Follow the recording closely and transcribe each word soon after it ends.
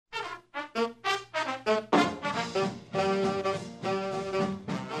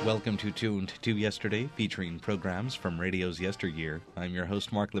Welcome to Tuned to Yesterday, featuring programs from radio's yesteryear. I'm your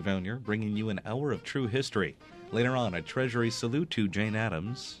host, Mark Lavonier, bringing you an hour of true history. Later on, a Treasury salute to Jane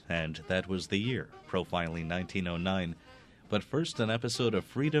Addams, and that was the year, profiling 1909. But first, an episode of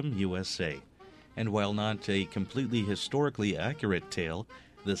Freedom USA. And while not a completely historically accurate tale,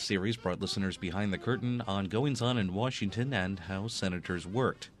 this series brought listeners behind the curtain on goings-on in Washington and how senators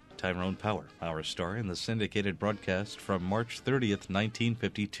worked. Tyrone Power, our star in the syndicated broadcast from March 30th,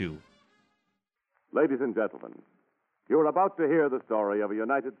 1952. Ladies and gentlemen, you are about to hear the story of a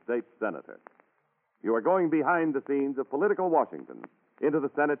United States Senator. You are going behind the scenes of political Washington, into the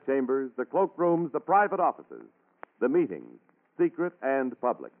Senate chambers, the cloakrooms, the private offices, the meetings, secret and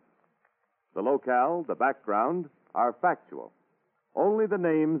public. The locale, the background, are factual. Only the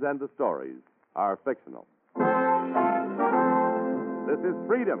names and the stories are fictional. This is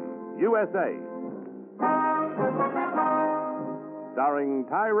Freedom USA. Starring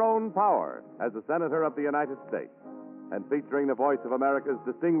Tyrone Power as the Senator of the United States, and featuring the voice of America's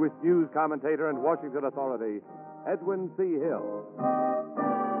distinguished news commentator and Washington authority, Edwin C. Hill.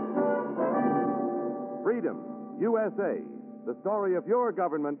 Freedom USA, the story of your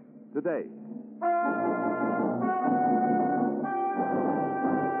government today.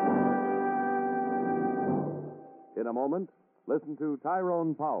 In a moment, listen to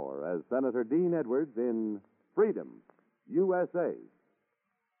Tyrone Power as Senator Dean Edwards in Freedom USA.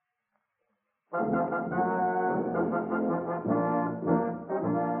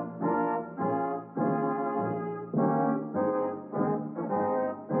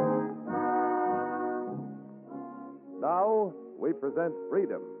 Now, we present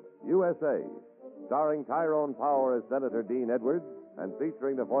Freedom USA, starring Tyrone Power as Senator Dean Edwards and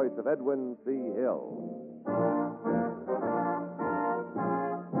featuring the voice of Edwin C. Hill.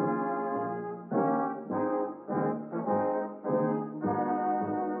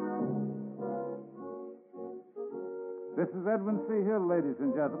 This is Edwin C. Hill, ladies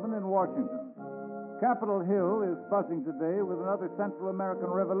and gentlemen, in Washington. Capitol Hill is buzzing today with another Central American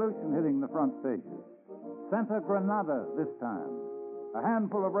revolution hitting the front pages. Santa Granada this time. A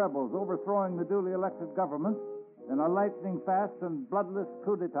handful of rebels overthrowing the duly elected government in a lightning-fast and bloodless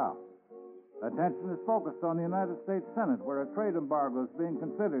coup d'etat. Attention is focused on the United States Senate, where a trade embargo is being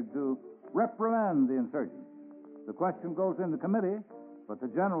considered to reprimand the insurgents. The question goes into committee, but the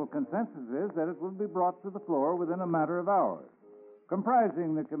general consensus is that it will be brought to the floor within a matter of hours.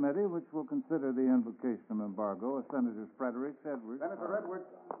 Comprising the committee, which will consider the invocation of embargo, are Senators Fredericks, Edwards. Senator Edwards.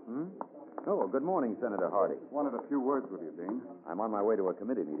 Oh, good morning, Senator Hardy. Wanted a few words with you, Dean. I'm on my way to a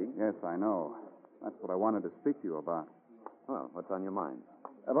committee meeting. Yes, I know. That's what I wanted to speak to you about. Well, what's on your mind?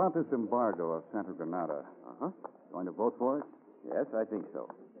 About this embargo of Santa Granada. Uh-huh. Going to vote for it? Yes, I think so.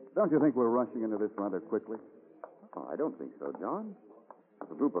 Don't you think we're rushing into this rather quickly? Oh, I don't think so, John. If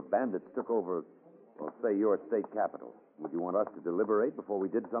a group of bandits took over, well, say, your state capital, would you want us to deliberate before we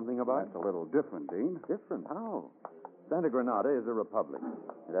did something about it? That's a little different, Dean. Different? How? Santa Granada is a republic.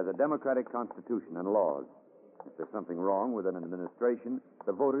 It has a democratic constitution and laws. If there's something wrong with an administration,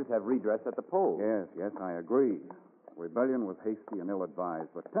 the voters have redress at the polls. Yes, I agree. Rebellion was hasty and ill-advised,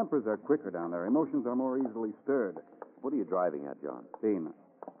 but tempers are quicker down there. Emotions are more easily stirred. What are you driving at, John? Dean,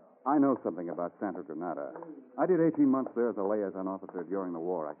 I know something about Santa Granada. I did 18 months there as a liaison officer during the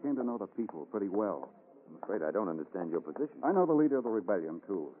war. I came to know the people pretty well. I'm afraid I don't understand your position. I know the leader of the rebellion,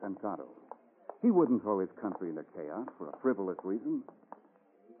 too, Sentado. He wouldn't throw his country into chaos for a frivolous reason.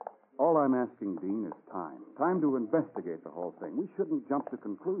 All I'm asking, Dean, is time. Time to investigate the whole thing. We shouldn't jump to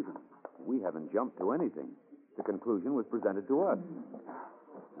conclusions. We haven't jumped to anything. The conclusion was presented to us.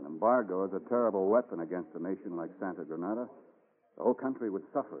 An embargo is a terrible weapon against a nation like Santa Granada. The whole country would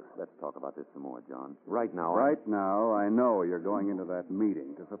suffer. Let's talk about this some more, John. Right now, I know you're going into that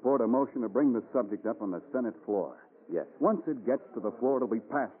meeting to support a motion to bring the subject up on the Senate floor. Yes. Once it gets to the floor, it'll be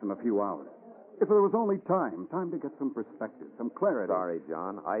passed in a few hours. If there was only time to get some perspective, some clarity. Sorry,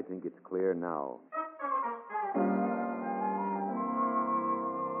 John. I think it's clear now.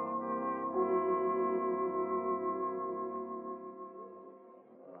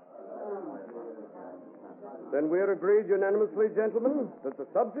 Then we are agreed unanimously, gentlemen, that the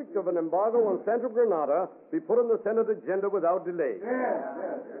subject of an embargo on Santa Granada be put on the Senate agenda without delay.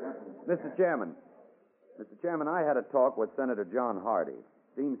 Mr. Chairman, I had a talk with Senator John Hardy.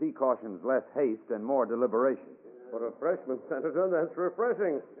 Seems he cautions less haste and more deliberation. For a freshman senator, that's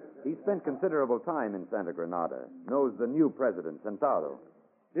refreshing. He spent considerable time in Santa Granada, knows the new president, Sentado.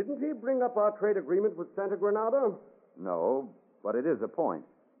 Didn't he bring up our trade agreement with Santa Granada? No, but it is a point.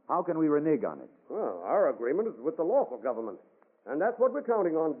 How can we renege on it? Well, our agreement is with the lawful government. And that's what we're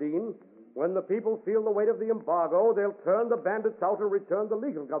counting on, Dean. When the people feel the weight of the embargo, they'll turn the bandits out and return the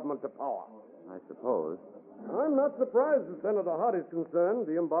legal government to power. I suppose. I'm not surprised as Senator Hardy's concerned.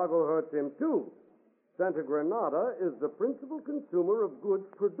 The embargo hurts him, too. Santa Granada is the principal consumer of goods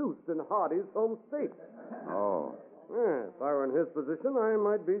produced in Hardy's home state. Oh. If I were in his position, I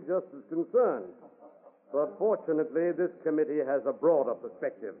might be just as concerned. But fortunately, this committee has a broader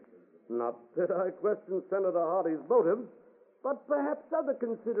perspective. Not that I question Senator Hardy's motives, but perhaps other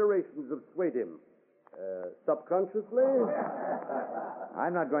considerations have swayed him. Subconsciously?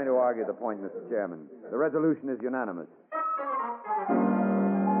 I'm not going to argue the point, Mr. Chairman. The resolution is unanimous.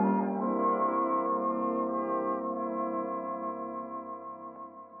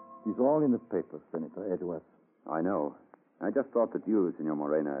 It's all in the papers, Senator Edwards. I know. I just thought that you, Senor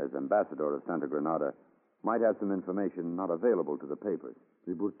Morena, as ambassador of Santa Granada, might have some information not available to the papers.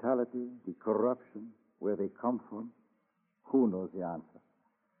 The brutality, the corruption, where they come from, who knows the answer?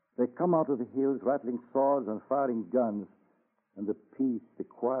 They come out of the hills rattling swords and firing guns, and the peace, the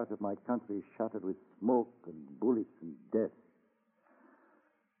quiet of my country is shattered with smoke and bullets and death.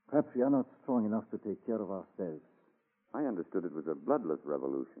 Perhaps we are not strong enough to take care of ourselves. I understood it was a bloodless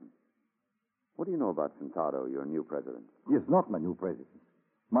revolution. What do you know about Sentado, your new president? He is not my new president.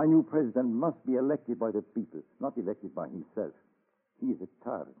 My new president must be elected by the people, not elected by himself. He is a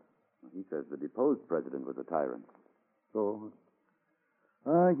tyrant. He says the deposed president was a tyrant. So,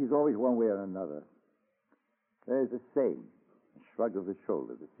 he's always one way or another. There's the same. A shrug of the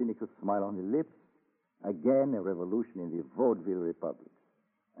shoulders, a cynical smile on the lips. Again, a revolution in the vaudeville republic.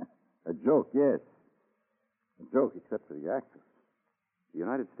 A joke, yes. A joke, except for the actors. The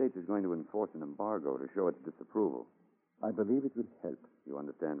United States is going to enforce an embargo to show its disapproval. I believe it will help. You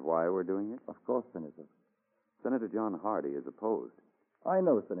understand why we're doing it? Of course, Senator. Senator John Hardy is opposed. I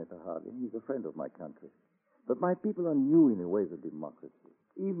know Senator Hardy. He's a friend of my country. But my people are new in the ways of democracy.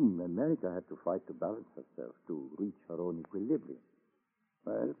 Even America had to fight to balance herself, to reach her own equilibrium.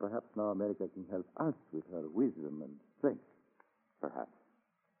 Well, perhaps now America can help us with her wisdom and strength. Perhaps.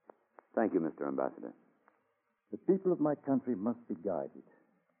 Thank you, Mr. Ambassador. The people of my country must be guided.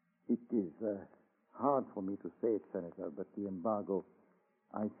 It is hard for me to say it, Senator, but the embargo,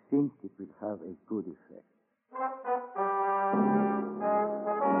 I think it will have a good effect.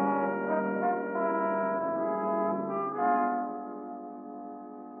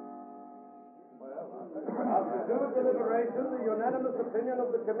 After due deliberation, the unanimous opinion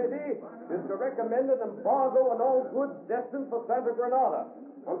of the committee is to recommend an embargo on all goods destined for Santa Granada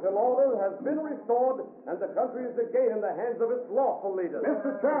until order has been restored and the country is again in the hands of its lawful leaders.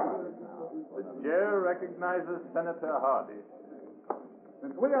 Mr. Chairman, the chair recognizes Senator Hardy.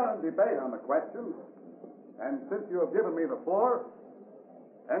 Since we are in debate on the question, and since you have given me the floor,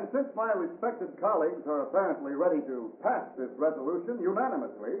 and since my respected colleagues are apparently ready to pass this resolution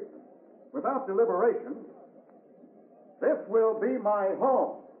unanimously, without deliberation, this will be my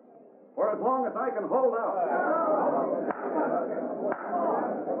home for as long as I can hold out.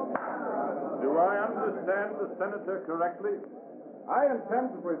 Do I understand the senator correctly? I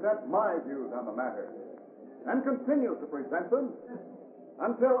intend to present my views on the matter and continue to present them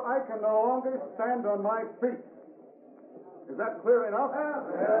until I can no longer stand on my feet. Is that clear enough?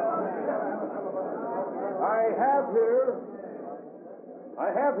 I have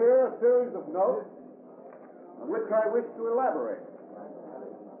here a series of notes on which I wish to elaborate.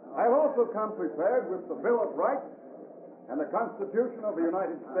 I've also come prepared with the Bill of Rights and the Constitution of the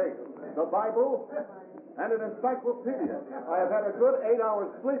United States, the Bible, and an encyclopedia. I have had a good 8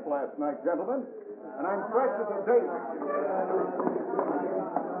 hours sleep last night, gentlemen, and I'm fresh as a daisy.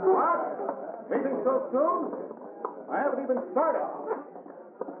 What? Leaving so soon? I haven't even started.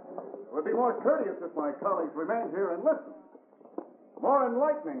 It would be more courteous if my colleagues remained here and listened. More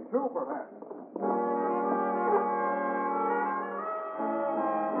enlightening, too, perhaps.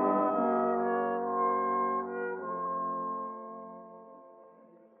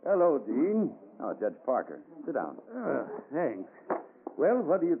 Hello, Dean. Oh, Judge Parker. Sit down. Thanks. Well,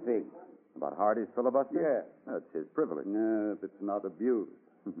 what do you think? About Hardy's filibuster? Yeah. No, it's his privilege. No, if it's not abused.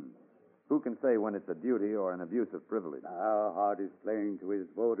 Who can say when it's a duty or an abuse of privilege? Now, Hardy's playing to his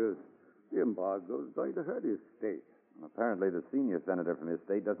voters. The embargo's going to hurt his state. Apparently, the senior senator from his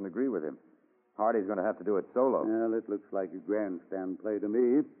state doesn't agree with him. Hardy's going to have to do it solo. Well, it looks like a grandstand play to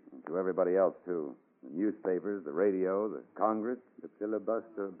me. And to everybody else, too. The newspapers, the radio, the Congress. The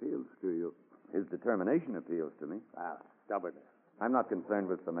filibuster appeals to you. His determination appeals to me. Stubbornness. I'm not concerned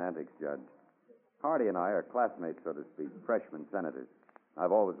with semantics, Judge. Hardy and I are classmates, so to speak, freshman senators.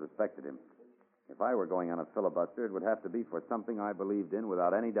 I've always respected him. If I were going on a filibuster, it would have to be for something I believed in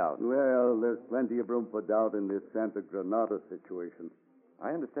without any doubt. Well, there's plenty of room for doubt in this Santa Granada situation. I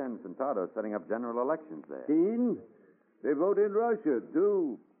understand Sentado's setting up general elections there. Dean, they vote in Russia,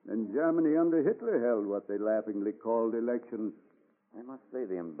 too. And Germany under Hitler held what they laughingly called elections. I must say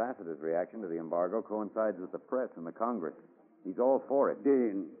the ambassador's reaction to the embargo coincides with the press and the Congress. He's all for it.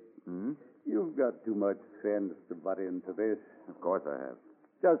 Dean, Hmm? you've got too much sense to butt into this. Of course I have.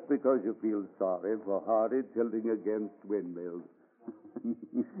 Just because you feel sorry for Hardy tilting against windmills.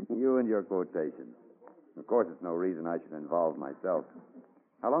 You and your quotations. Of course, it's no reason I should involve myself.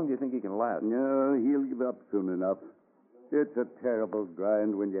 How long do you think he can last? No, he'll give up soon enough. It's a terrible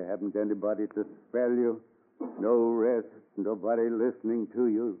grind when you haven't anybody to spell you. No rest, nobody listening to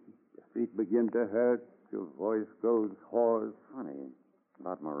you. Your feet begin to hurt, your voice goes hoarse. Funny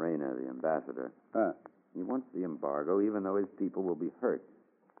about Morena, the ambassador. Huh. He wants the embargo even though his people will be hurt.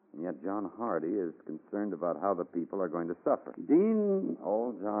 And yet John Hardy is concerned about how the people are going to suffer. Dean,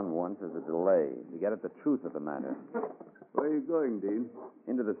 All John wants is a delay to get at the truth of the matter. where are you going, Dean?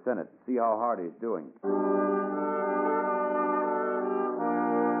 Into the Senate, see how Hardy's doing.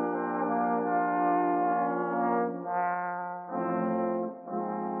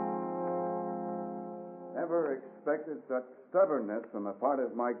 Never expected such stubbornness on the part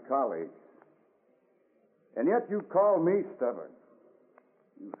of my colleagues. And yet you call me stubborn.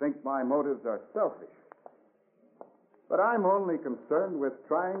 You think my motives are selfish. But I'm only concerned with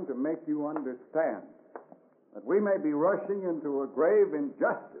trying to make you understand that we may be rushing into a grave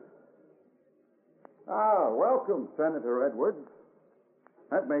injustice. Welcome, Senator Edwards.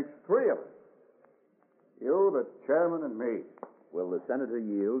 That makes three of us. You, the chairman, and me. Will the senator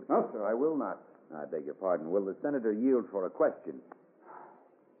yield? No, sir, I will not. I beg your pardon. Will the senator yield for a question?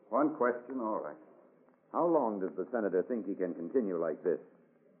 One question, all right. How long does the senator think he can continue like this?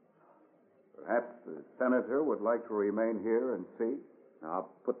 Perhaps the senator would like to remain here and see. Now, I'll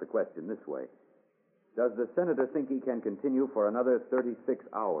put the question this way. Does the senator think he can continue for another 36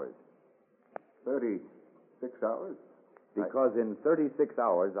 hours? 36 hours? Because in 36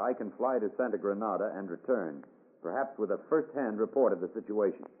 hours, I can fly to Santa Granada and return, perhaps with a first-hand report of the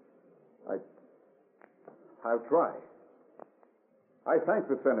situation. I'll try. I thank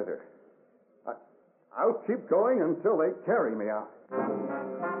the senator. I'll keep going until they carry me out.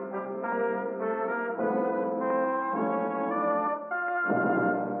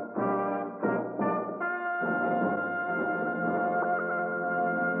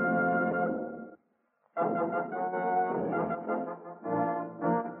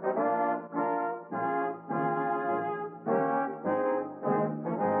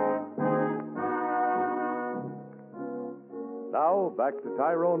 Now, back to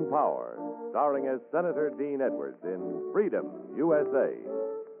Tyrone Power, starring as Senator Dean Edwards in Freedom, USA,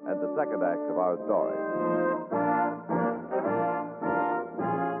 and the second act of our story.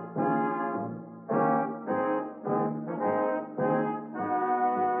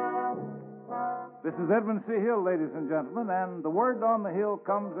 This is Edwin C. Hill, ladies and gentlemen, and the word on the hill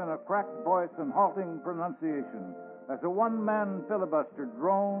comes in a cracked voice and halting pronunciation as a one-man filibuster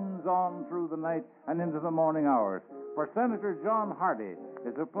drones on through the night and into the morning hours. For Senator John Hardy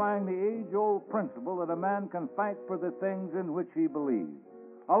is applying the age-old principle that a man can fight for the things in which he believes.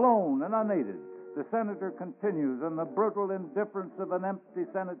 Alone and unaided, the senator continues, and the brutal indifference of an empty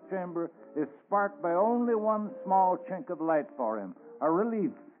Senate chamber is sparked by only one small chink of light for him, a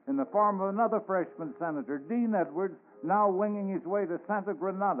relief in the form of another freshman senator, Dean Edwards, now winging his way to Santa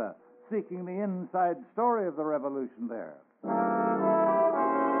Granada, seeking the inside story of the revolution there.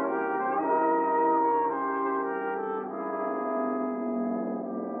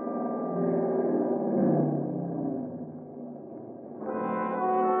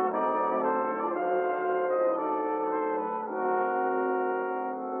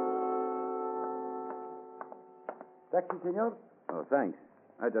 Taxi, senor? Oh, thanks.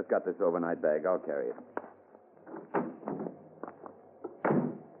 I just got this overnight bag. I'll carry it.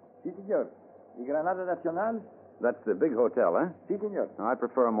 Si, senor. The Granada Nacional? That's the big hotel, eh? Si, senor. No, I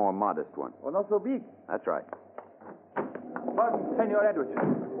prefer a more modest one. Oh, not so big. That's right. Pardon, Senor Edwards.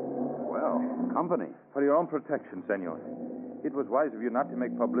 Well, company. For your own protection, Senor. It was wise of you not to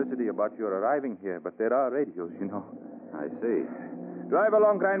make publicity about your arriving here, but there are radios, you know. I see. Drive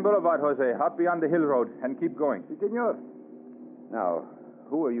along Grand Boulevard, Jose, out beyond the hill road, and keep going. Si, senor. Now,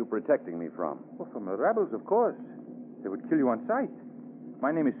 who are you protecting me from? Well, from the rebels, of course. They would kill you on sight.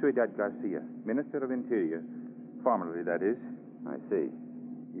 My name is Ciudad Garcia, Minister of Interior. Formerly, that is. I see.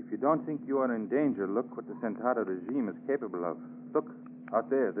 If you don't think you are in danger, look what the Sentado regime is capable of. Look, out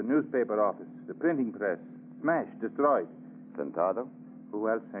there, the newspaper office, the printing press, smashed, destroyed. Sentado? Who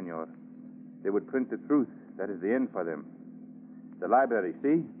else, senor? They would print the truth. That is the end for them. The library,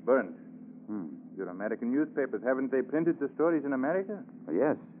 see? Burned. Your American newspapers, haven't they printed the stories in America?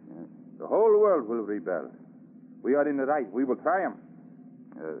 Yes. The whole world will rebel. We are in the right. We will triumph.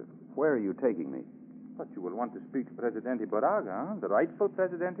 Where are you taking me? But you will want to speak to Presidente Boraga, huh? The rightful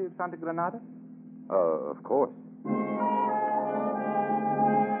Presidente of Santa Granada? Of course.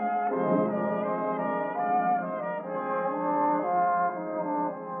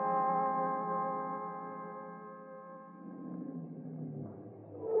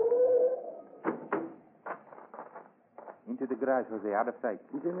 Into the garage, Jose, out of sight.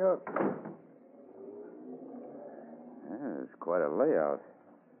 Senor. It's quite a layout.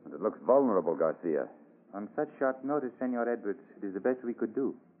 And it looks vulnerable, Garcia. On such short notice, Senor Edwards, it is the best we could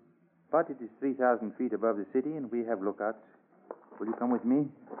do. But it is 3,000 feet above the city, and we have lookouts. Will you come with me?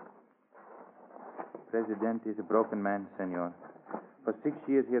 President is a broken man, Senor. For 6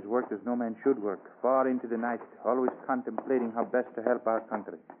 years he has worked as no man should work, far into the night, always contemplating how best to help our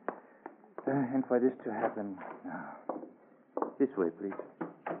country. And for this to happen... Now, this way, please.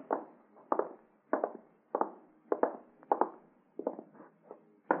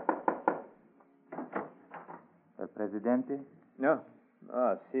 Presidente? No.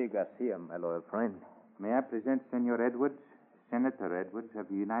 Si, Garcia, my loyal friend. May I present Senor Edwards, Senator Edwards of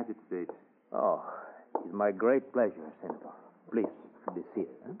the United States? Oh, it's my great pleasure, Senator. Please, be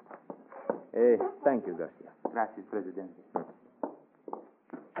seated. Thank you, Garcia. Gracias, Presidente.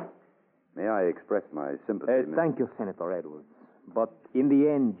 May I express my sympathy? Thank you, Senator Edwards. But in the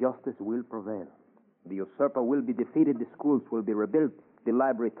end, justice will prevail. The usurper will be defeated, the schools will be rebuilt, the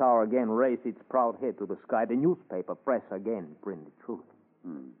library tower again raise its proud head to the sky, the newspaper press again print the truth.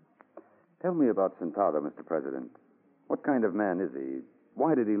 Tell me about Sentado, Mr. President. What kind of man is he?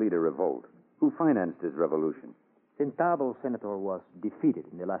 Why did he lead a revolt? Who financed his revolution? Sentado, Senator, was defeated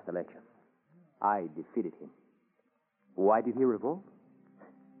in the last election. I defeated him. Why did he revolt?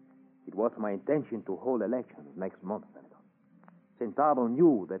 It was my intention to hold elections next month, Senator. Sentado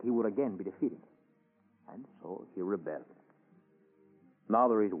knew that he would again be defeated. And so he rebelled. Now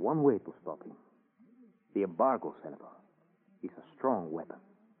there is one way to stop him. The embargo, Senator, is a strong weapon.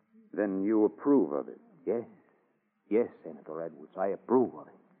 Then you approve of it? Yes. Yes, Senator Edwards, I approve of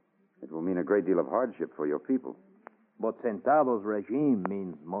it. It will mean a great deal of hardship for your people. But Sentado's regime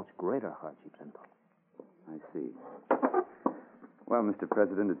means much greater hardship, Senator. I see. Well, Mr.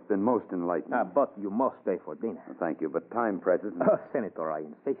 President, it's been most enlightening. But you must stay for dinner. Well, thank you, but time presses. Senator, I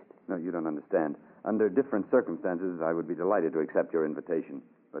insist. No, you don't understand. Under different circumstances, I would be delighted to accept your invitation.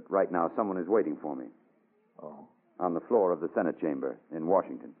 But right now, someone is waiting for me. Oh? On the floor of the Senate chamber in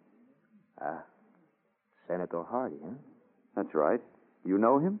Washington. Senator Hardy, huh? That's right. You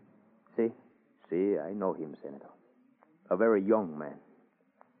know him? See, I know him, Senator. A very young man.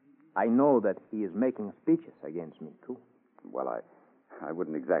 I know that he is making speeches against me, too. Well, I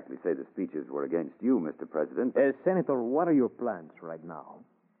wouldn't exactly say the speeches were against you, Mr. President. Senator, what are your plans right now?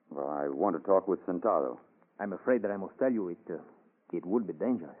 Well, I want to talk with Sentado. I'm afraid that I must tell you it would be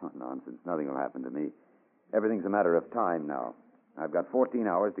dangerous. Oh, nonsense. Nothing will happen to me. Everything's a matter of time now. I've got 14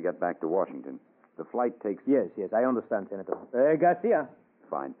 hours to get back to Washington. The flight takes... Yes, I understand, Senator. Garcia.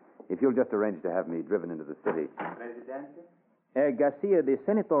 Fine. If you'll just arrange to have me driven into the city. Presidente? Garcia, the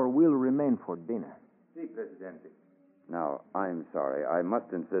Senator will remain for dinner. Si, Presidente. Now, I'm sorry. I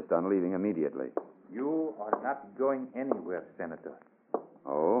must insist on leaving immediately. You are not going anywhere, Senator.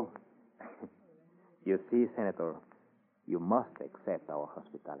 Oh? You see, Senator, you must accept our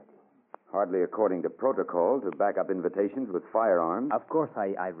hospitality. Hardly according to protocol to back up invitations with firearms. Of course,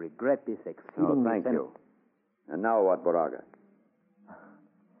 I regret this exceedingly... Oh, thank you. And now what, Boraga?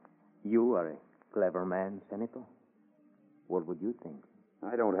 You are a clever man, Senator. What would you think?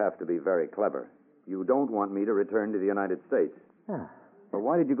 I don't have to be very clever. You don't want me to return to the United States. Well,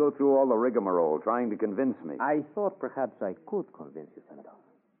 why did you go through all the rigmarole trying to convince me? I thought perhaps I could convince you, Senator.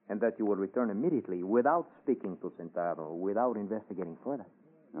 And that you would return immediately without speaking to Sentado, without investigating further.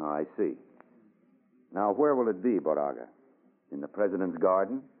 Oh, I see. Now, where will it be, Boraga? In the president's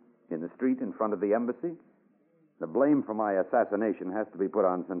garden? In the street in front of the embassy? The blame for my assassination has to be put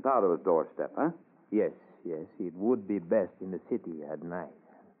on Sentado's doorstep, huh? Yes, it would be best in the city at night.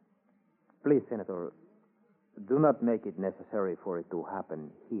 Please, Senator, do not make it necessary for it to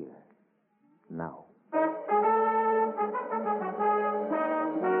happen here, now.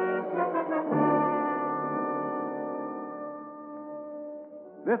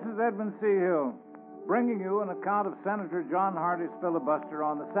 This is Edmund C. Hill, bringing you an account of Senator John Hardy's filibuster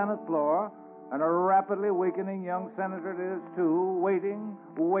on the Senate floor, and a rapidly weakening young senator it is, too, waiting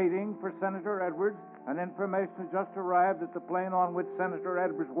for Senator Edwards. And information has just arrived that the plane on which Senator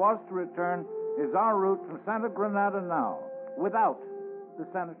Edwards was to return is en route from Santa Granada now, without the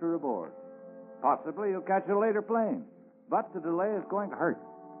senator aboard. Possibly you'll catch a later plane. But the delay is going to hurt.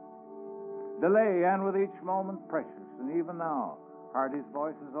 Delay, and with each moment precious. And even now, Hardy's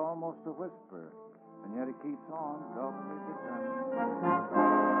voice is almost a whisper. And yet he keeps on, doggedly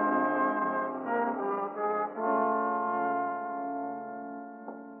determined.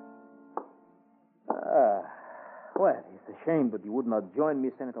 Well, it's a shame that you would not join me,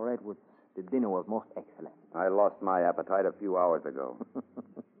 Senator Edwards. The dinner was most excellent. I lost my appetite a few hours ago.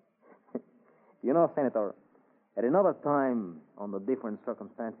 You know, Senator, at another time, under different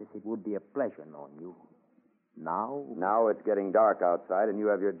circumstances, it would be a pleasure knowing you. Now it's getting dark outside, and you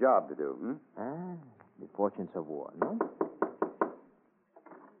have your job to do, The fortunes of war, no?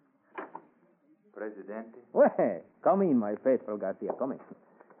 Presidente, Well, come in, my faithful Garcia, come in.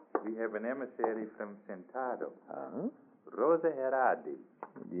 we have an emissary from Sentado, Uh-huh. Rosa Herardi.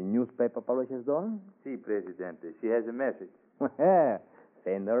 The newspaper publisher's daughter? Si, Presidente. She has a message. Well,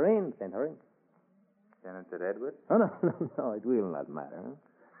 send her in, send her in. Senator Edwards? Oh, no, it will not matter.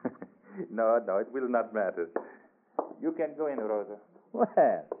 Huh? No, it will not matter. You can go in, Rosa.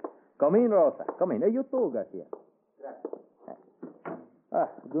 Well, come in, Rosa. Come in. Hey, you too, Garcia.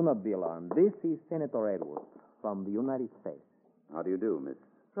 Do not be alarmed. This is Senator Edwards from the United States. How do you do, Miss?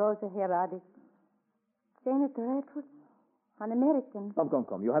 Rosa Herardi. Senator Edwards, an American.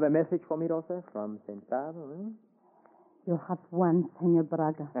 Come. You have a message for me, Rosa, from Sentado? You have one, Senor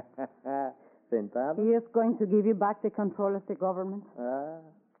Braga. Sentado? He is going to give you back the control of the government.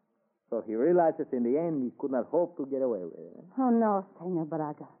 So he realizes in the end he could not hope to get away with it. Oh, no, Senor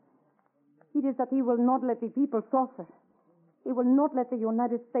Braga. It is that he will not let the people suffer. He will not let the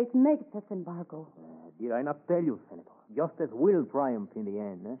United States make this embargo. Did I not tell you, Senator? Justice will triumph in the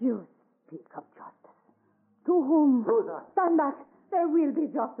end. You speak of justice. To whom? Rosa. Stand back. There will be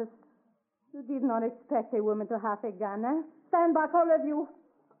justice. You did not expect a woman to have a gun, eh? Stand back, all of you.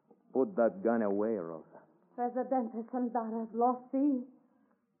 Put that gun away, Rosa. Presidente Sandara has lost thee.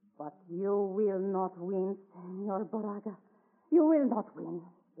 But you will not win, Senor Braga. You will not win,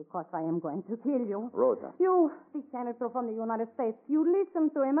 because I am going to kill you. Rosa. You, the senator from the United States, you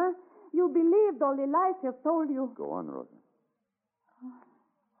listened to him, huh? You believed all the lies he told you. Go on, Rosa.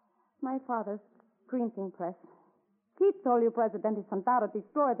 My father's printing press. He told you Presidente Santaro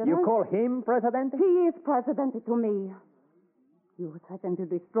destroyed it. You huh? call him Presidente? He is Presidente to me. You threatened to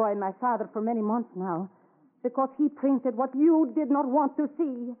destroy my father for many months now because he printed what you did not want to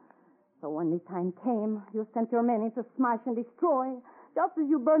see. So when the time came, you sent your men in to smash and destroy, just as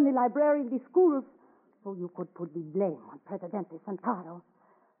you burned the library and the schools, so you could put the blame on Presidente Santaro.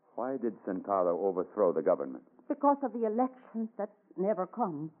 Why did Sentado overthrow the government? Because of the elections that never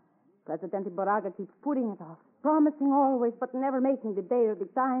come. Presidente Braga keeps putting it off, promising always, but never making the day or the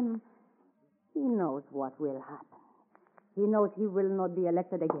time. He knows what will happen. He knows he will not be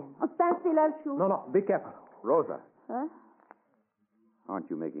elected again. Oh, stand still, I'll shoot. No, be careful. Rosa. Huh? Aren't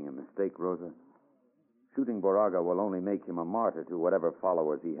you making a mistake, Rosa? Shooting Boraga will only make him a martyr to whatever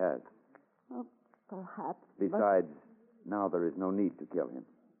followers he has. Oh, perhaps. Besides, now there is no need to kill him.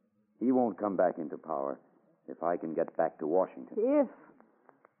 He won't come back into power if I can get back to Washington. If.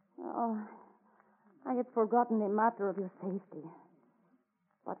 Oh, I had forgotten the matter of your safety.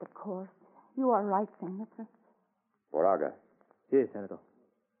 But of course, you are right, Senator. Boraga, Yes, Senator.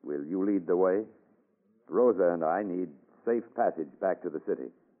 will you lead the way? Rosa and I need safe passage back to the city.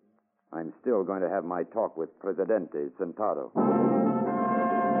 I'm still going to have my talk with Presidente Sentado.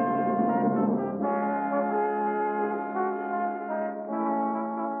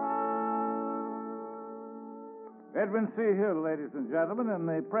 Edwin C. Hill, ladies and gentlemen, in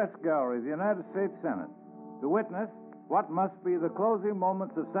the press gallery of the United States Senate, to witness what must be the closing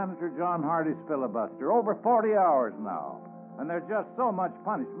moments of Senator John Hardy's filibuster. Over 40 hours now, and there's just so much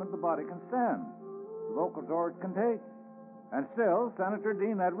punishment the body can stand. The vocal cords can take. And still, Senator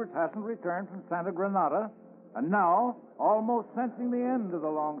Dean Edwards hasn't returned from Santa Granada, and now, almost sensing the end of the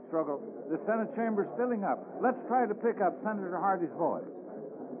long struggle, the Senate chamber's filling up. Let's try to pick up Senator Hardy's voice.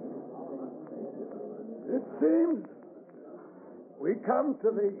 It seems we come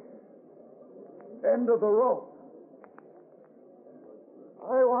to the end of the road.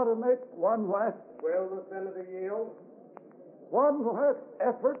 I want to make one last... Will the senator yield? One last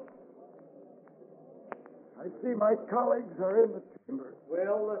effort. I see my colleagues are in the chamber.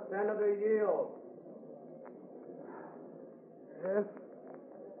 Will the senator yield? Yes.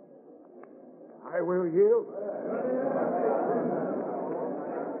 I will yield.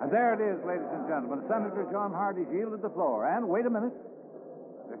 And there it is, ladies and gentlemen. Senator John Hardy's yielded the floor. And wait a minute.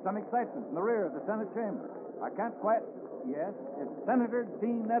 There's some excitement in the rear of the Senate chamber. I can't quite... Yes, it's Senator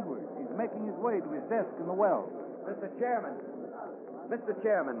Dean Edwards. He's making his way to his desk in the well. Mr. Chairman. Mr.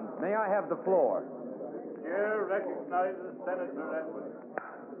 Chairman, may I have the floor? Chair recognizes Senator Edwards.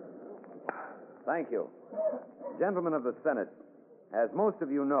 Thank you. Gentlemen of the Senate, as most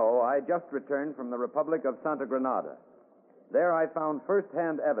of you know, I just returned from the Republic of Santa Granada. There I found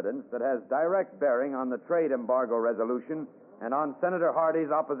first-hand evidence that has direct bearing on the trade embargo resolution and on Senator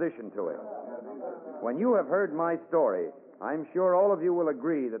Hardy's opposition to it. When you have heard my story, I'm sure all of you will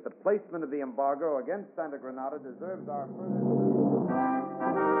agree that the placement of the embargo against Santa Granada deserves our further...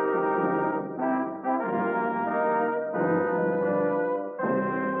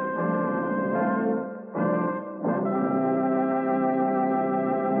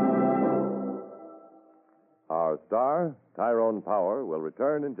 Our star, Tyrone Power, will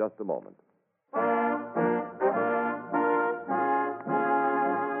return in just a moment.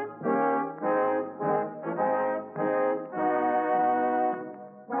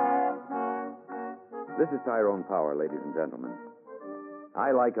 This is Tyrone Power, ladies and gentlemen.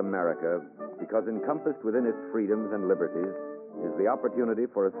 I like America because encompassed within its freedoms and liberties is the opportunity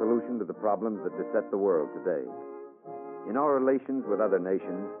for a solution to the problems that beset the world today. In our relations with other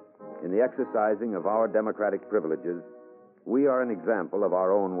nations, in the exercising of our democratic privileges, we are an example of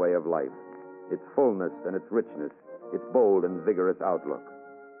our own way of life, its fullness and its richness, its bold and vigorous outlook.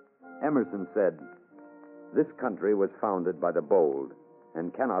 Emerson said, "This country was founded by the bold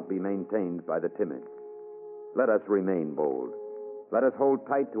and cannot be maintained by the timid." Let us remain bold. Let us hold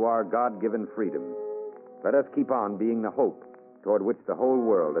tight to our God-given freedoms. Let us keep on being the hope toward which the whole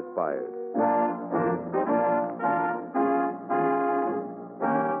world aspires.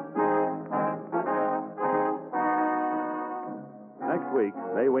 Next week,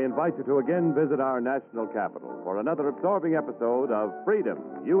 may we invite you to again visit our national capital for another absorbing episode of Freedom,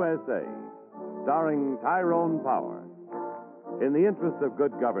 USA, starring Tyrone Power. In the interest of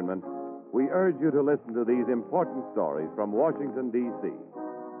good government, we urge you to listen to these important stories from Washington, D.C.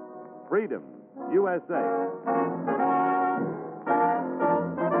 Freedom, USA.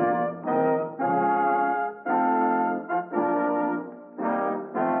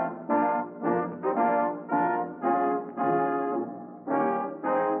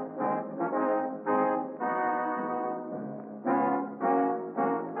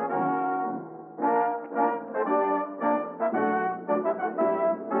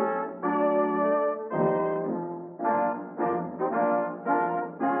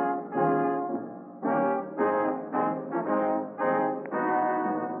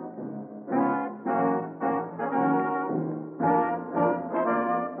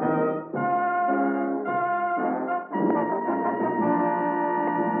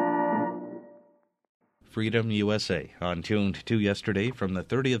 Freedom USA, on Tuned to yesterday from the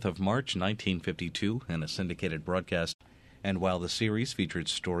 30th of March, 1952, in a syndicated broadcast. And while the series featured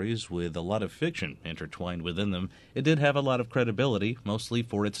stories with a lot of fiction intertwined within them, it did have a lot of credibility, mostly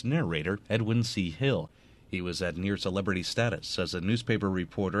for its narrator, Edwin C. Hill. He was at near-celebrity status as a newspaper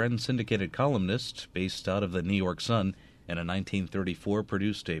reporter and syndicated columnist based out of the New York Sun, and in 1934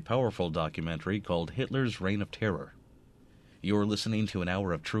 produced a powerful documentary called Hitler's Reign of Terror. You're listening to an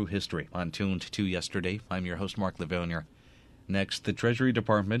hour of true history on Tuned to Yesterday. I'm your host, Mark Livonier. Next, the Treasury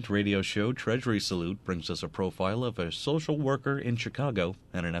Department radio show Treasury Salute brings us a profile of a social worker in Chicago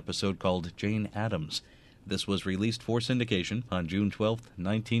and an episode called Jane Addams. This was released for syndication on June 12,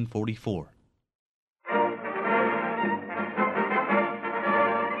 1944.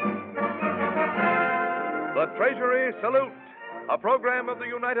 The Treasury Salute, a program of the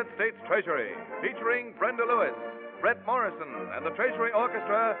United States Treasury, featuring Brenda Lewis, Brett Morrison, and the Treasury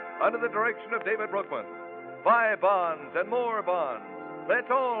Orchestra under the direction of David Brookman. Buy bonds and more bonds. Let's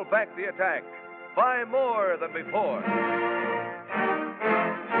all back the attack. Buy more than before.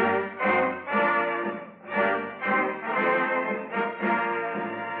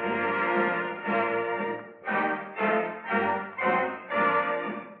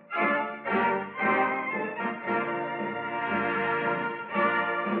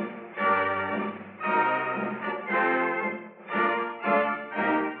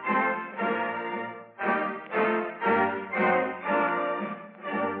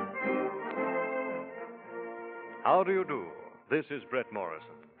 How do you do? This is Brett Morrison.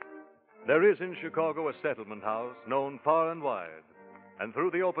 There is in Chicago a settlement house known far and wide, and through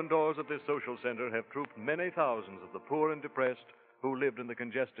the open doors of this social center have trooped many thousands of the poor and depressed who lived in the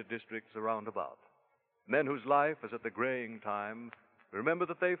congested districts around about. Men whose life is at the graying time remember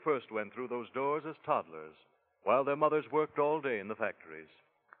that they first went through those doors as toddlers, while their mothers worked all day in the factories.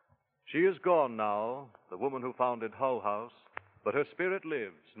 She is gone now, the woman who founded Hull House, but her spirit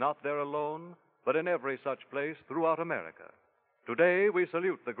lives, not there alone, but in every such place throughout America. Today, we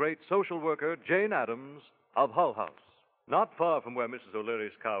salute the great social worker, Jane Addams of Hull House. Not far from where Mrs.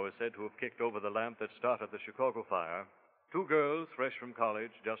 O'Leary's cow is said to have kicked over the lamp that started the Chicago fire, two girls, fresh from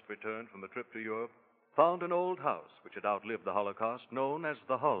college, just returned from a trip to Europe, found an old house which had outlived the Holocaust, known as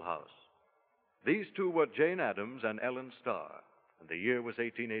the Hull House. These two were Jane Addams and Ellen Starr, and the year was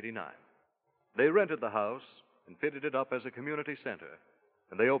 1889. They rented the house and fitted it up as a community center,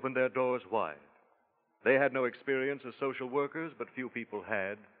 and they opened their doors wide. They had no experience as social workers, but few people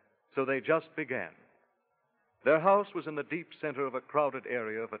had, so they just began. Their house was in the deep center of a crowded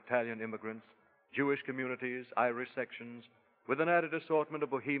area of Italian immigrants, Jewish communities, Irish sections, with an added assortment of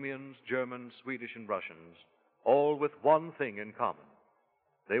Bohemians, Germans, Swedish, and Russians, all with one thing in common.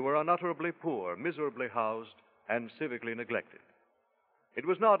 They were unutterably poor, miserably housed, and civically neglected. It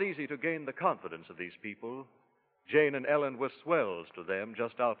was not easy to gain the confidence of these people. Jane and Ellen were swells to them,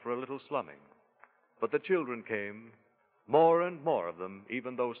 just out for a little slumming. But the children came, more and more of them,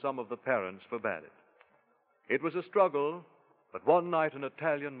 even though some of the parents forbade it. It was a struggle, but one night an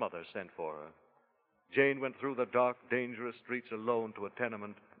Italian mother sent for her. Jane went through the dark, dangerous streets alone to a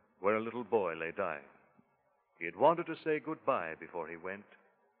tenement where a little boy lay dying. He had wanted to say goodbye before he went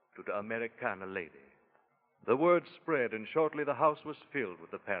to the Americana lady. The word spread, and shortly the house was filled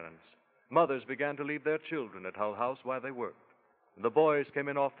with the parents. Mothers began to leave their children at Hull House while they worked, and the boys came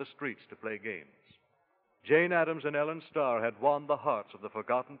in off the streets to play games. Jane Addams and Ellen Starr had won the hearts of the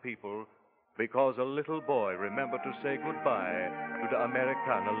forgotten people because a little boy remembered to say goodbye to the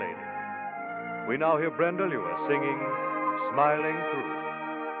Americana lady. We now hear Brenda Lewis singing Smiling Through.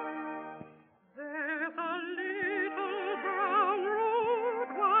 There's a little brown road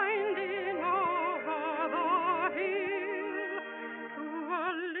winding over the hill to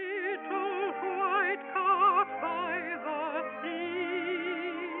a little white cot by the sea.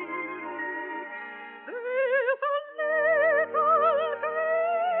 There's a little green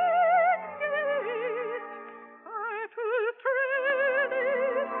gate at whose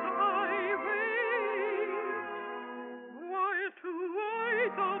trellis I wait, while two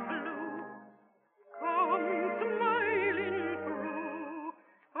eyes of blue come smiling through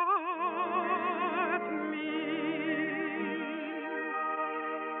at me.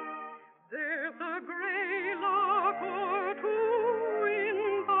 There's a gray lark or two in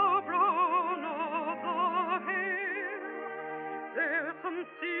the brown of the hair. There's some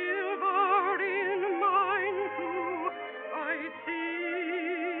silver in mine too, I see.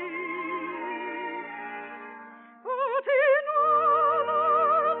 But in other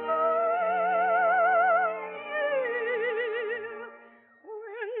long years,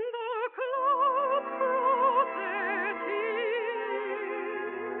 when the clouds brought their tears,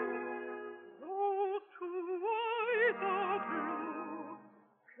 those two eyes of blue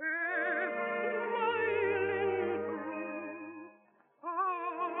kept smiling through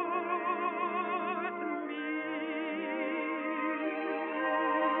at me.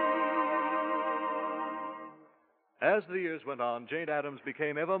 As the years went on, Jane Addams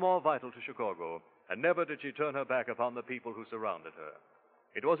became ever more vital to Chicago, and never did she turn her back upon the people who surrounded her.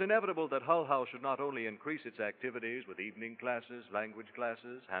 It was inevitable that Hull House should not only increase its activities with evening classes, language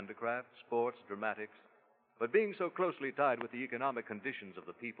classes, handicraft, sports, dramatics, but being so closely tied with the economic conditions of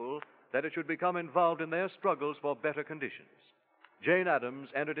the people, that it should become involved in their struggles for better conditions. Jane Addams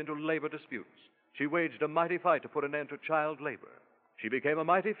entered into labor disputes. She waged a mighty fight to put an end to child labor. She became a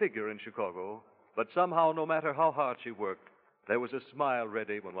mighty figure in Chicago, but somehow, no matter how hard she worked, there was a smile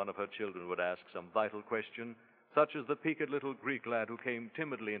ready when one of her children would ask some vital question, such as the peaked little Greek lad who came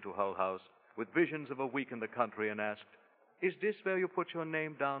timidly into Hull House with visions of a week in the country and asked, "Is this where you put your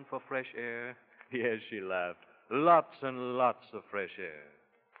name down for fresh air?" Yes, she laughed. Lots and lots of fresh air.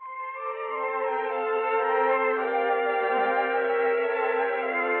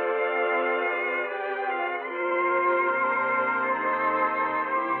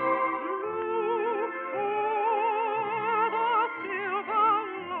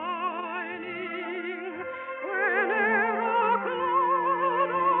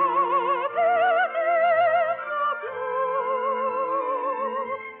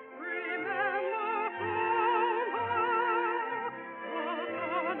 Remember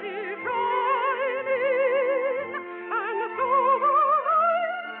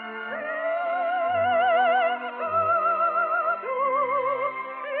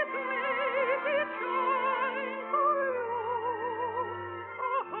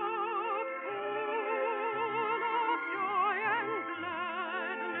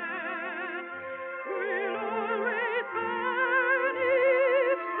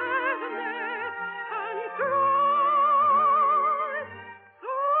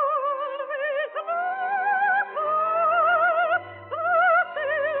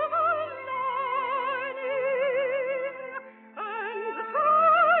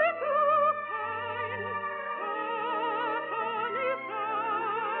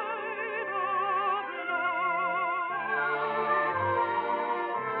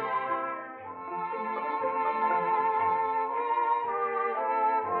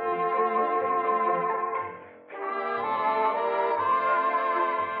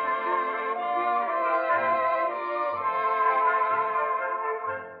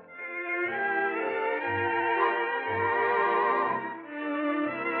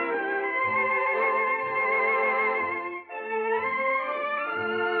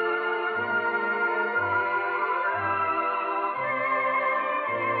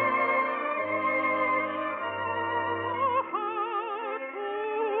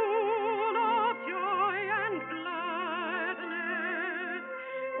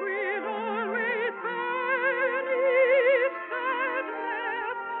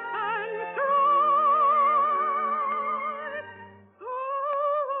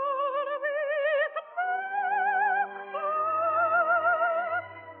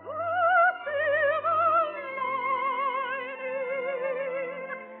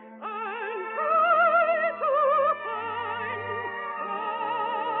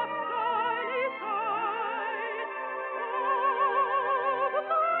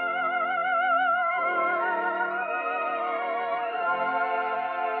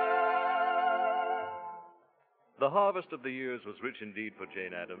harvest of the years was rich indeed for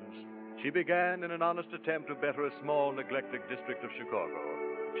Jane Addams, she began in an honest attempt to better a small, neglected district of Chicago.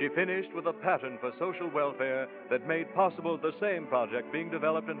 She finished with a pattern for social welfare that made possible the same project being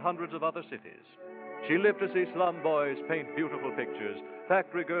developed in hundreds of other cities. She lived to see slum boys paint beautiful pictures,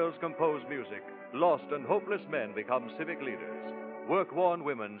 factory girls compose music, lost and hopeless men become civic leaders, work-worn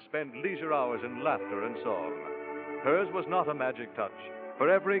women spend leisure hours in laughter and song. Hers was not a magic touch. For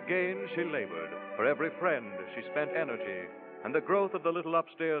every gain she labored, for every friend she spent energy, and the growth of the little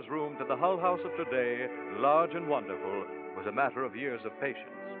upstairs room to the Hull House of today, large and wonderful, was a matter of years of patience.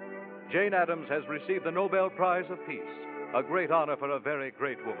 Jane Addams has received the Nobel Prize of Peace, a great honor for a very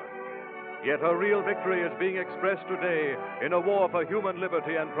great woman. Yet her real victory is being expressed today in a war for human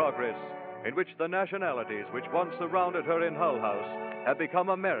liberty and progress, in which the nationalities which once surrounded her in Hull House have become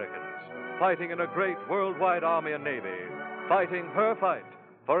Americans, fighting in a great worldwide army and navy, fighting her fight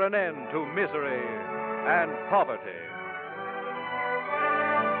for an end to misery and poverty.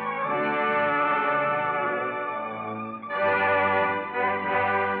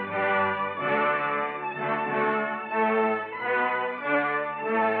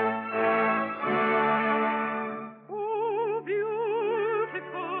 Oh,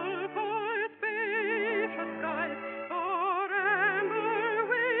 beautiful for spacious skies, for amber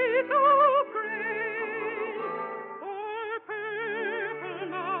waves of grain, for purple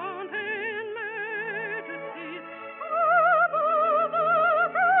mountain majesties, above the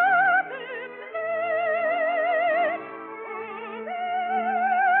broken plain. Oh,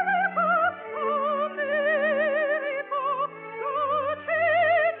 miracle, your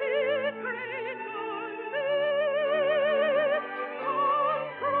change is great on thee.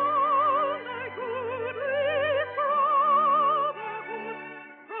 Uncrown thy goodly brotherhood,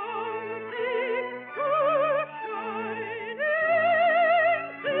 from sea to shining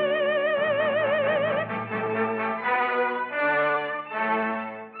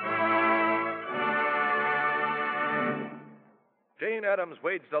Jane Addams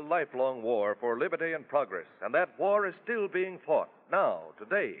waged a lifelong war for liberty and progress, and that war is still being fought now,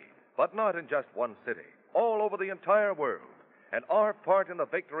 today, but not in just one city, all over the entire world. And our part in the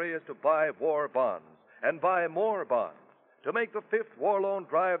victory is to buy war bonds and buy more bonds to make the fifth war loan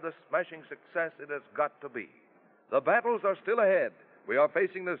drive the smashing success it has got to be. The battles are still ahead. We are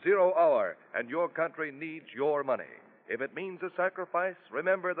facing the 0 hour, and your country needs your money. If it means a sacrifice,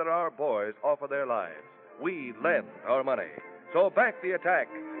 remember that our boys offer their lives. We lend our money. So back the attack.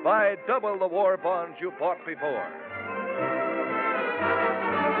 Buy double the war bonds you bought before.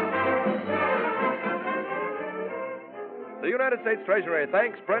 The United States Treasury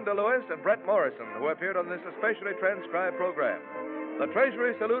thanks Brenda Lewis and Brett Morrison, who appeared on this especially transcribed program. The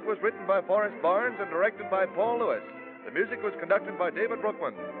Treasury Salute was written by Forrest Barnes and directed by Paul Lewis. The music was conducted by David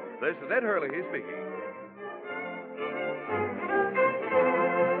Brookman. This is Ed Hurley speaking.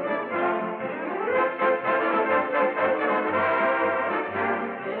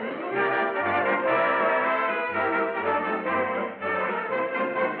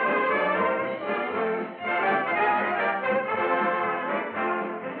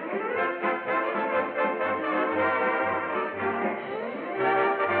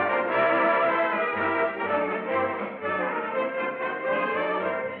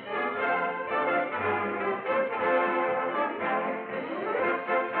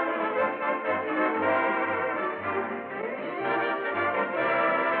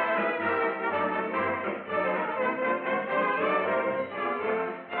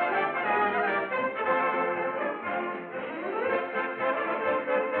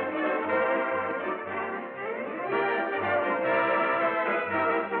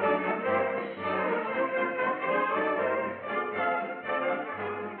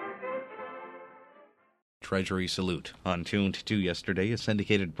 Treasury Salute on Tuned to Yesterday, a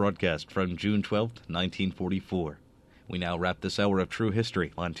syndicated broadcast from June 12, 1944. We now wrap this hour of true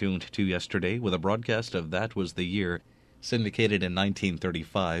history on Tuned to Yesterday with a broadcast of That Was the Year, syndicated in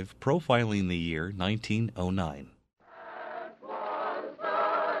 1935, profiling the year 1909.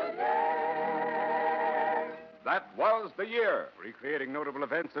 That was the year, recreating notable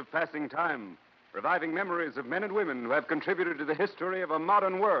events of passing time, reviving memories of men and women who have contributed to the history of a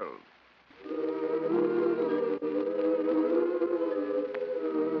modern world.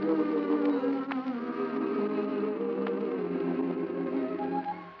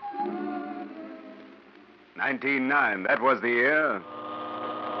 '09, that was the year.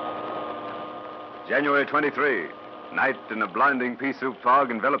 January 23, night and a blinding pea-soup fog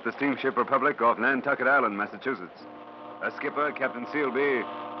enveloped the steamship Republic off Nantucket Island, Massachusetts. A skipper, Captain Sealby,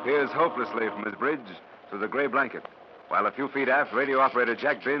 peers hopelessly from his bridge through the gray blanket. while a few feet aft, radio operator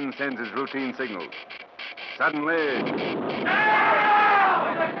Jack Binns sends his routine signals. Suddenly,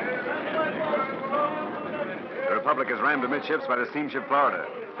 the Republic is rammed amidships by the steamship Florida.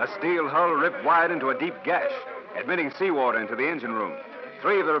 A steel hull ripped wide into a deep gash, admitting seawater into the engine room.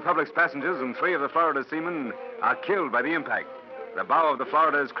 3 of the Republic's passengers and 3 of the Florida's seamen are killed by the impact. The bow of the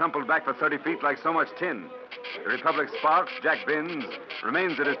Florida is crumpled back for 30 feet like so much tin. The Republic's spark, Jack Binns,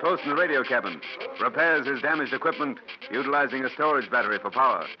 remains at his post in the radio cabin, repairs his damaged equipment, utilizing a storage battery for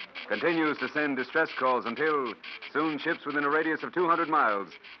power, continues to send distress calls until soon ships within a radius of 200 miles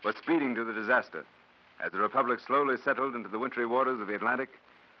were speeding to the disaster. As the Republic slowly settled into the wintry waters of the Atlantic,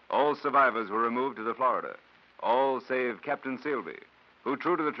 all survivors were removed to the Florida, all save Captain Sealby, who,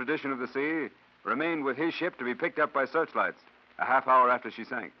 true to the tradition of the sea, remained with his ship to be picked up by searchlights a half hour after she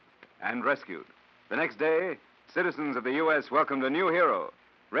sank, and rescued. The next day, citizens of the U.S. welcomed a new hero,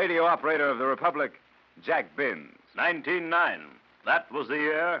 radio operator of the Republic, Jack Binns. 1909. That was the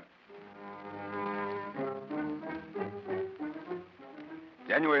year.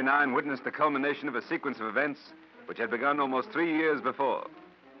 January 9 witnessed the culmination of a sequence of events which had begun almost 3 years before.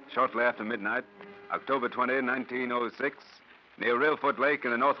 Shortly after midnight, October 20, 1906, near Railfoot Lake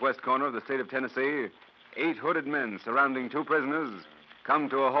in the northwest corner of the state of Tennessee, 8 hooded men surrounding 2 prisoners come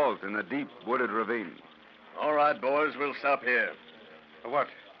to a halt in a deep wooded ravine. All right, boys, we'll stop here. What?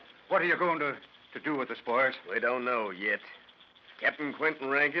 What are you going to do with us, boys? We don't know yet. Captain Quentin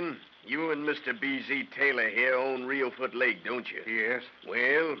Rankin, you and Mr. B.Z. Taylor here own Reelfoot Lake, don't you? Yes.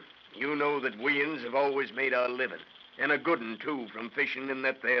 Well, you know that we uns have always made our living. And a good un, too, from fishing in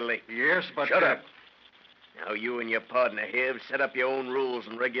that there lake. Yes, but... Shut up. Now, you and your partner here have set up your own rules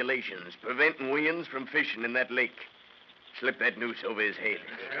and regulations, preventing we uns from fishing in that lake. Slip that noose over his head.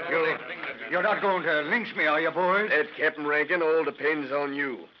 You're not going to lynch me, are you, boys? That, Captain Rankin, all depends on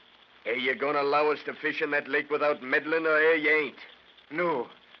you. Are you going to allow us to fish in that lake without meddling, or are you ain't? No.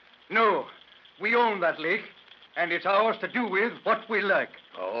 No. We own that lake, and it's ours to do with what we like.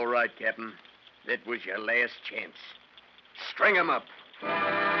 All right, Captain. That was your last chance. String 'em up.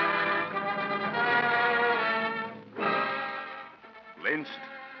 Lynched,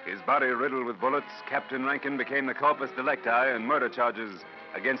 his body riddled with bullets, Captain Rankin became the corpus delicti and murder charges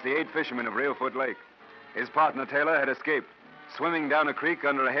against the 8 fishermen of Reelfoot Lake. His partner, Taylor, had escaped, swimming down a creek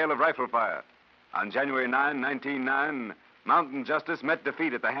under a hail of rifle fire. On January 9, 1909, mountain justice met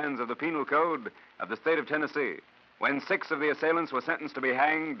defeat at the hands of the penal code of the state of Tennessee, when 6 of the assailants were sentenced to be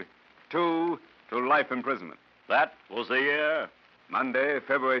hanged, 2 to life imprisonment. That was the year. Monday,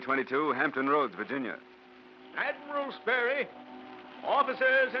 February 22, Hampton Roads, Virginia. Admiral Sperry,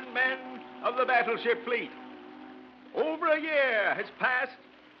 officers and men of the battleship fleet. Over a year has passed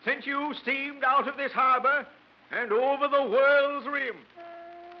since you steamed out of this harbor and over the world's rim.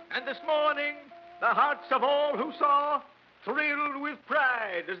 And this morning, the hearts of all who saw thrilled with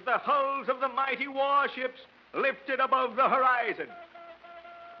pride as the hulls of the mighty warships lifted above the horizon.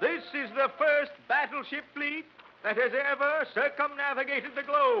 This is the first battleship fleet that has ever circumnavigated the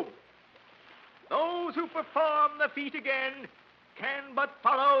globe. Those who perform the feat again can but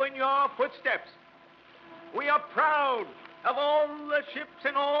follow in your footsteps. We are proud of all the ships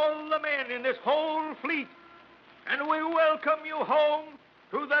and all the men in this whole fleet, and we welcome you home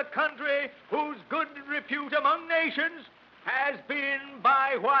to the country whose good repute among nations has been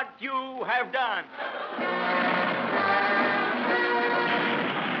by what you have done.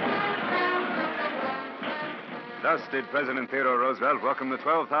 Thus did President Theodore Roosevelt welcome the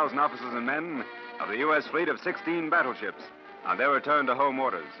 12,000 officers and men of the U.S. fleet of 16 battleships on their return to home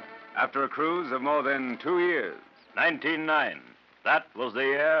waters after a cruise of more than 2 years. 1909. That was the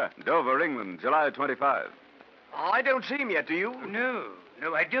year. Dover, England, July 25. I don't see him yet, do you? No,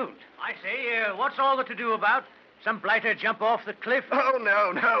 I don't. I say, what's all that to do about? Some blighter jump off the cliff? Oh,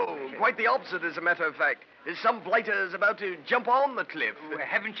 no. Quite the opposite, as a matter of fact. Some blighter is about to jump on the cliff.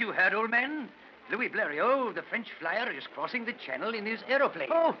 Haven't you heard, old man? Louis Blériot, the French flyer, is crossing the channel in his aeroplane.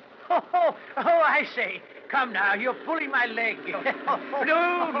 Oh, I say. Come now, you're pulling my leg.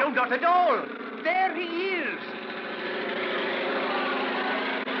 No, not at all. There he is.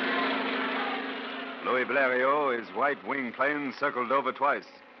 Louis Blériot, his white-winged plane, circled Dover twice,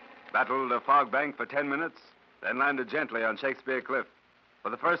 battled a fog bank for 10 minutes, then landed gently on Shakespeare Cliff. For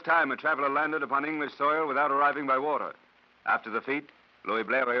the first time, a traveler landed upon English soil without arriving by water. After the feat, Louis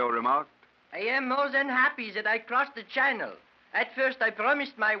Blériot remarked, I am more than happy that I crossed the channel. At first, I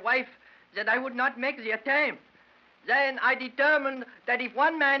promised my wife that I would not make the attempt. Then I determined that if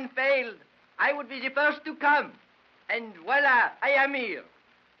one man failed, I would be the first to come. And voila, I am here.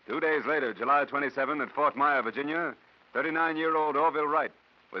 2 days later, July 27, at Fort Myer, Virginia, 39-year-old Orville Wright,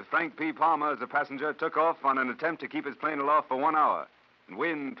 with Frank P. Palmer as a passenger, took off on an attempt to keep his plane aloft for 1 hour and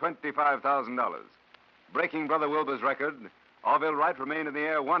win $25,000. Breaking Brother Wilbur's record, Orville Wright remained in the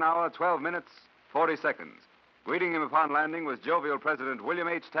air 1 hour, 12 minutes, 40 seconds. Greeting him upon landing was jovial President William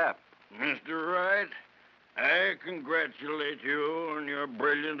H. Taft. Mr. Wright, I congratulate you on your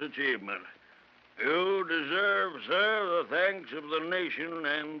brilliant achievement. You deserve, sir, the thanks of the nation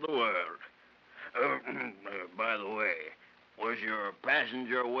and the world. By the way, was your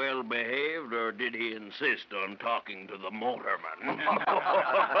passenger well behaved, or did he insist on talking to the motorman?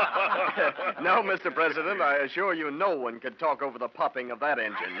 No, Mr. President, I assure you no one could talk over the popping of that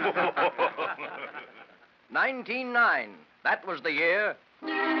engine. 1909. That was the year.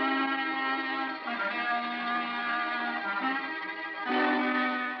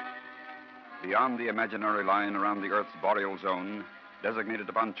 Beyond the imaginary line around the Earth's boreal zone, designated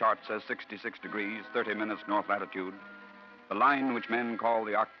upon charts as 66 degrees, 30 minutes north latitude, the line which men call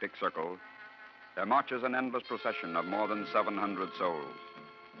the Arctic Circle, there marches an endless procession of more than 700 souls.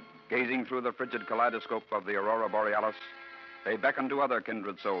 Gazing through the frigid kaleidoscope of the Aurora Borealis, they beckon to other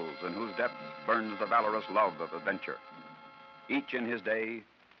kindred souls in whose depths burns the valorous love of adventure. Each in his day,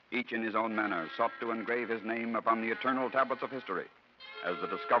 each in his own manner, sought to engrave his name upon the eternal tablets of history as the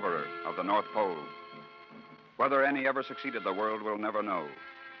discoverer of the North Pole. Whether any ever succeeded, the world will never know,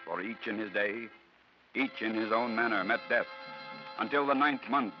 for each in his day, each in his own manner met death until the 9th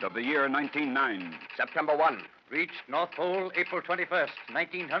month of the year 1909. September 1. Reached North Pole April 21st,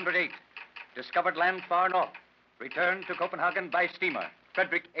 1908. Discovered land far north. Returned to Copenhagen by steamer.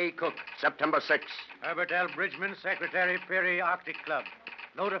 Frederick A. Cook. September 6. Herbert L. Bridgman, Secretary, Peary Arctic Club.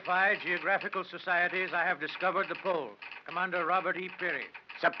 Notify geographical societies I have discovered the pole. Commander Robert E. Peary.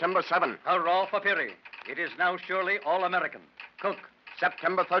 September 7. Hurrah for Peary. It is now surely all American. Cook.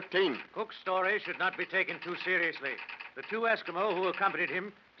 September 13. Cook's story should not be taken too seriously. The two Eskimo who accompanied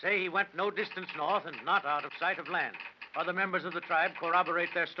him say he went no distance north and not out of sight of land. Other members of the tribe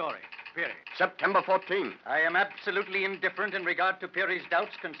corroborate their story. Peary. September 14. I am absolutely indifferent in regard to Peary's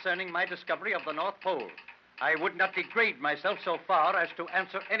doubts concerning my discovery of the North Pole. I would not degrade myself so far as to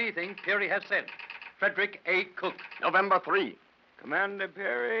answer anything Peary has said. Frederick A. Cook. November 3. Commander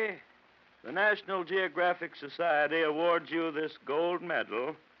Peary, the National Geographic Society awards you this gold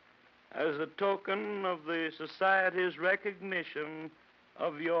medal as a token of the Society's recognition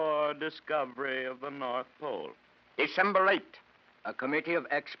of your discovery of the North Pole. December 8. A committee of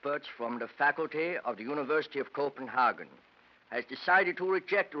experts from the faculty of the University of Copenhagen has decided to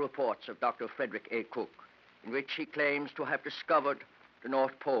reject the reports of Dr. Frederick A. Cook, in which he claims to have discovered the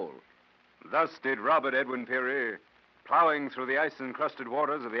North Pole. Thus did Robert Edwin Peary, plowing through the ice-encrusted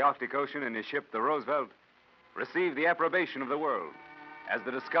waters of the Arctic Ocean in his ship, the Roosevelt, receive the approbation of the world as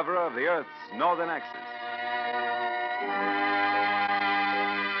the discoverer of the Earth's northern axis.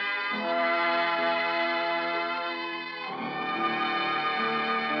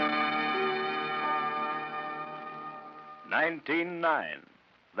 $1909.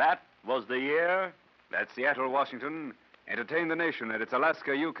 That was the year that Seattle, Washington, entertained the nation at its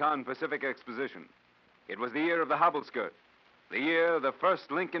Alaska Yukon Pacific Exposition. It was the year of the hobble skirt, the year the first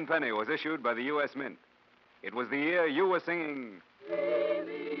Lincoln penny was issued by the U.S. Mint. It was the year you were singing.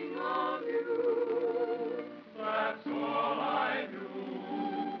 Dreaming of you, that's all I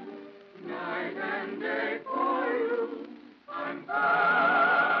do. Night and day for you, I'm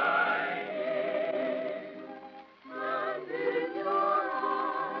fighting. And in your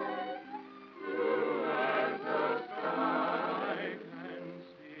eyes, blue as the sky, can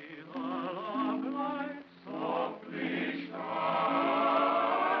see the love light softly shining.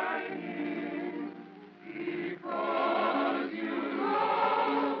 Because you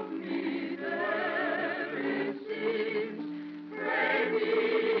know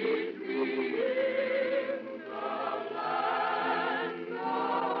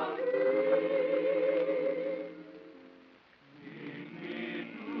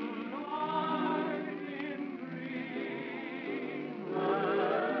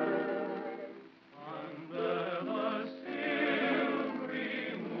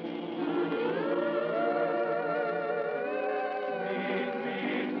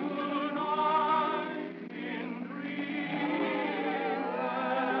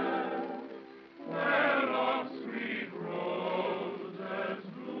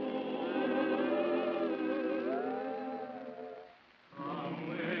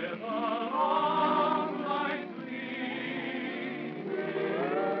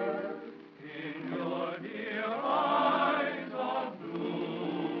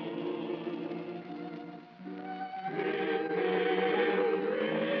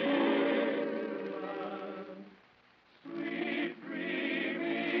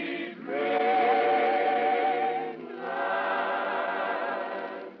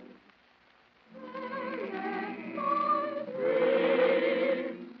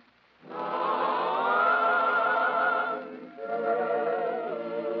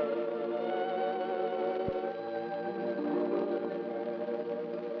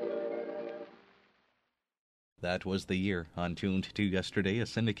That Was the Year on Tuned to Yesterday, a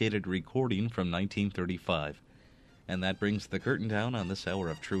syndicated recording from 1935. And that brings the curtain down on this hour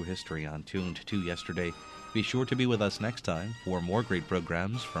of true history on Tuned to Yesterday. Be sure to be with us next time for more great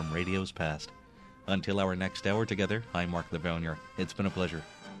programs from radio's past. Until our next hour together, I'm Mark Livounier. It's been a pleasure.